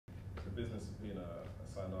business of being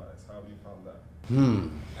a signed artist? How have you found that?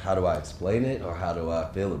 How do I explain it, or how do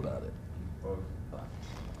I feel about it? Both.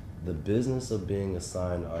 The business of being a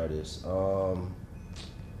signed artist,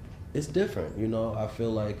 it's different. You know, I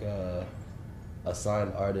feel like a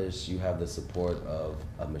signed artist, you have the support of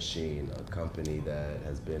a machine, a company that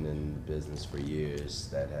has been in business for years,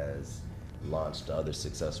 that has launched other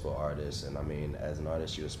successful artists, and I mean, as an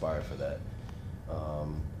artist, you aspire for that.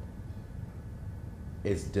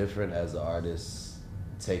 It's different as an artist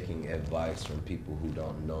taking advice from people who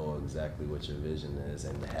don't know exactly what your vision is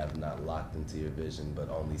and have not locked into your vision, but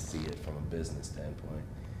only see it from a business standpoint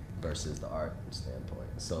versus the art standpoint.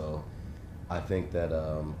 So I think that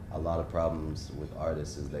a lot of problems with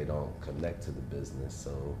artists is they don't connect to the business.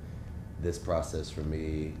 So this process for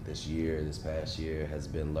me this past year, has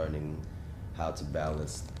been learning how to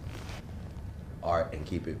balance art and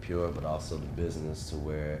keep it pure, but also the business to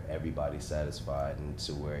where everybody's satisfied and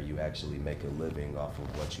to where you actually make a living off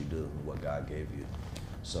of what you do, what God gave you.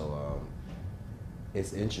 So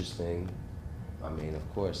it's interesting. I mean,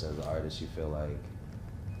 of course, as an artist, you feel like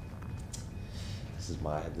this is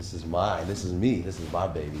me, this is my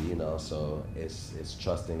baby, you know. So it's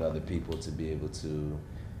trusting other people to be able to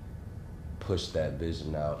push that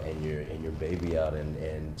vision out and your baby out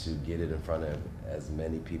and to get it in front of as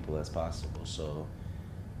many people as possible. So,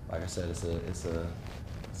 like I said, it's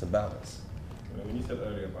a balance. When you said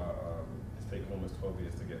earlier about it's taken almost 12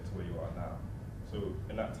 years to get to where you are now, so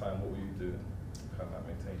in that time, what were you doing to kind of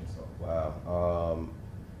maintain yourself? Wow.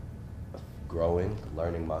 Growing,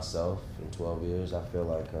 learning myself in 12 years. I feel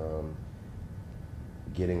like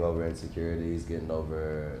getting over insecurities, getting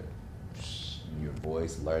over your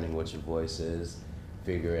voice, learning what your voice is,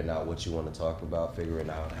 figuring out what you want to talk about, figuring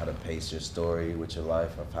out how to pace your story with your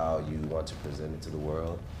life of how you want to present it to the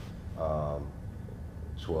world.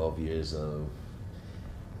 12 years of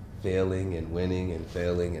failing and winning and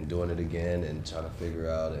failing and doing it again and trying to figure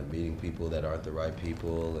out and meeting people that aren't the right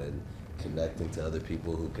people and connecting to other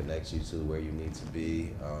people who connect you to where you need to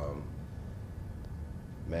be.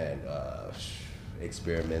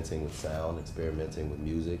 Experimenting with sound, experimenting with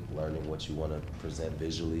music, learning what you want to present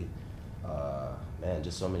visually.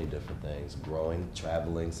 Just so many different things. Growing,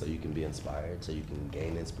 traveling so you can be inspired, so you can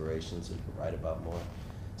gain inspiration, so you can write about more.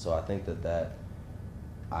 So I think that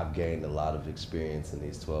I've gained a lot of experience in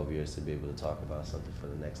these 12 years to be able to talk about something for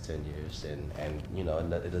the next 10 years. And you know,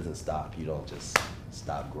 it doesn't stop. You don't just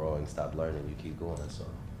stop growing, stop learning, you keep going. So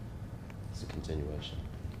it's a continuation.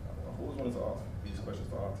 I've always wanted to ask these questions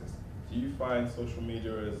to artists. Do you find social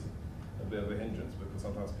media as a bit of a hindrance? Because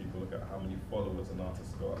sometimes people look at how many followers an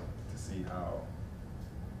artist got to see how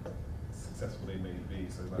successful they may be.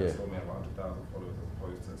 So like someone may have 100,000 followers as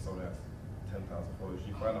opposed to someone that has 10,000 followers. Do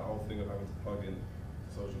you find the whole thing of having to plug in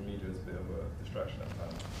social media is a bit of a distraction at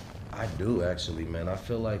times? I do actually, man. I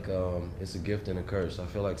feel like it's a gift and a curse. I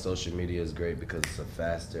feel like social media is great because it's a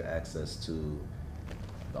faster access to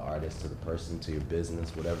the artist, to the person, to your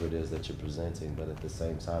business, whatever it is that you're presenting. But at the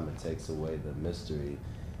same time, it takes away the mystery.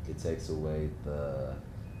 It takes away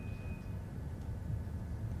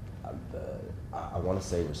I want to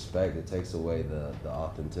say respect. It takes away the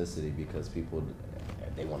authenticity because people,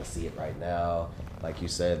 they want to see it right now. Like you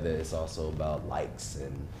said, that it's also about likes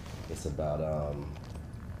and it's about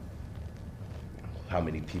how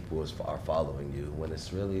many people are following you when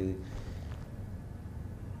it's really,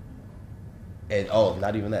 and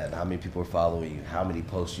not even that, how many people are following you, how many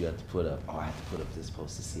posts you have to put up. Oh, I have to put up this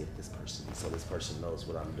post to see if this person, so this person knows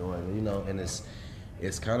what I'm doing, you know. And it's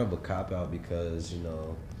kind of a cop-out because, you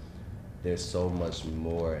know, there's so much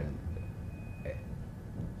more, and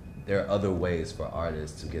there are other ways for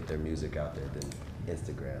artists to get their music out there than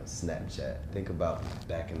Instagram, Snapchat. Think about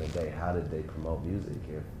back in the day, how did they promote music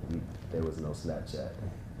if there was no Snapchat,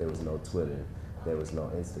 there was no Twitter, there was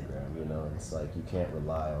no Instagram, you know? It's like you can't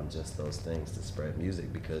rely on just those things to spread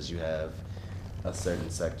music because you have a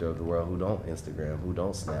certain sector of the world who don't Instagram, who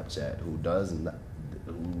don't Snapchat, who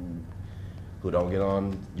don't get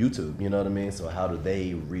on YouTube, you know what I mean? So how do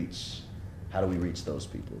we reach those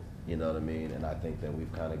people, you know what I mean? And I think that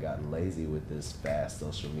we've kind of gotten lazy with this fast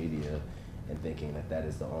social media and thinking that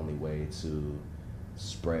is the only way to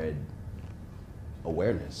spread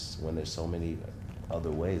awareness when there's so many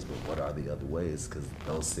other ways. But what are the other ways? Because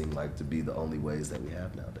those seem like to be the only ways that we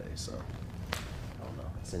have nowadays. So I don't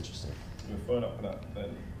know. It's interesting. You're following up on that,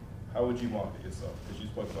 then how would you market yourself? Because you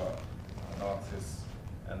spoke about an artist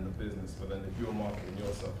and the business, but then if you were marketing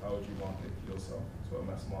yourself, how would you market yourself to a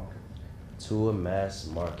mass market? To a mass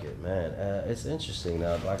market, man. It's interesting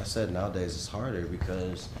now. Like I said, nowadays it's harder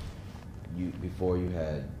because before you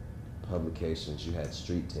had publications, you had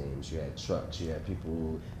street teams, you had trucks, you had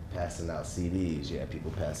people passing out CDs. You had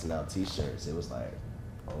people passing out T-shirts. It was like,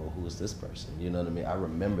 oh, who is this person? You know what I mean? I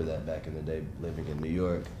remember that back in the day, living in New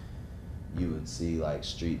York. You would see like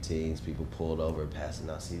street teens, people pulled over, passing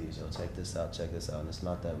out CDs. Yo, check this out, check this out. And it's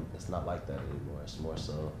not like that anymore. It's more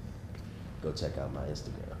so, go check out my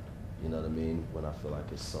Instagram. You know what I mean? When I feel like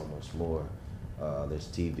it's so much more. There's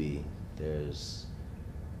TV. There's,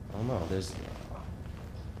 I don't know.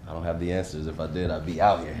 I don't have the answers. If I did, I'd be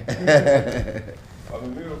out here. I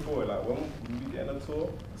mean, moving forward, like, when will we be getting a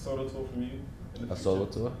solo tour from you? A solo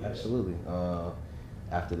tour? Yeah. Absolutely.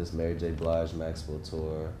 After this Mary J. Blige Maxwell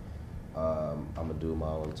tour, I'm gonna do my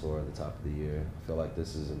own tour at the top of the year. I feel like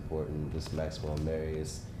this is important. This Maxwell and Mary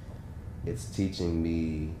it's teaching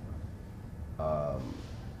me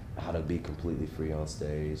how to be completely free on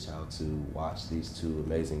stage, how to watch these two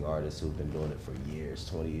amazing artists who've been doing it for years,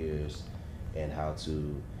 20 years, and how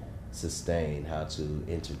to sustain, how to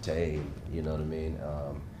entertain, you know what I mean?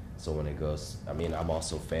 So when it goes, I mean, I'm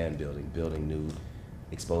also fan building new,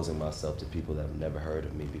 exposing myself to people that have never heard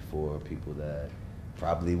of me before, people that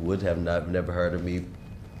probably would have never heard of me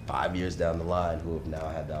 5 years down the line, who have now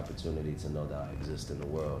had the opportunity to know that I exist in the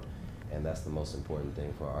world. And that's the most important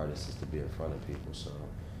thing for artists, is to be in front of people. So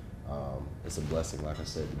it's a blessing, like I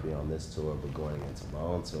said, to be on this tour, but going into my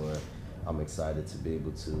own tour, I'm excited to be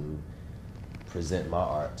able to present my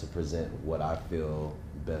art, to present what I feel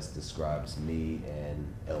best describes me and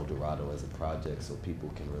El Dorado as a project, so people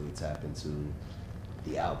can really tap into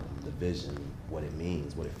the album, the vision, what it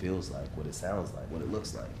means, what it feels like, what it sounds like, what it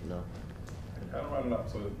looks like, you know? And kind of rounding up,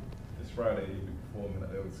 so this Friday you'll be performing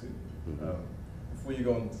at O2. Mm-hmm. Before you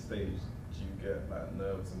go on stage, do you get like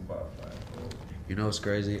nerves and butterflies? You know what's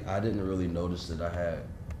crazy? I didn't really notice that I had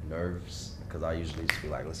nerves, because I usually just be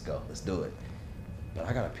like, let's go, let's do it. But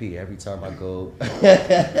I gotta pee every time I go.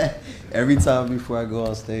 Every time before I go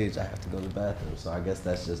on stage, I have to go to the bathroom. So I guess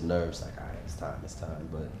that's just nerves. Like, all right, it's time.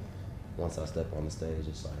 But once I step on the stage,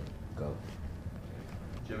 it's like, go.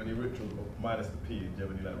 Do you have any rituals, minus the pee? Do you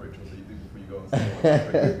have any like rituals that you do before you go on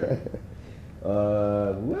stage?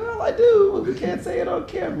 Well, I do. We can't say it on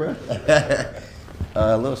camera.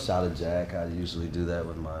 A little shot of Jack. I usually do that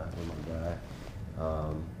with my guy.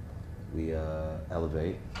 We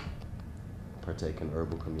elevate. Partake in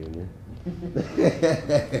herbal communion.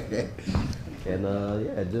 And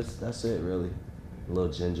yeah, just that's it really. A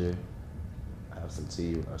little ginger. I have some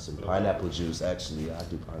tea or some pineapple juice. Actually, I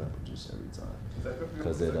do pineapple juice every time. Is that good for you?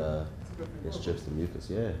 Because it strips the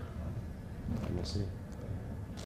mucus, yeah. Let me see.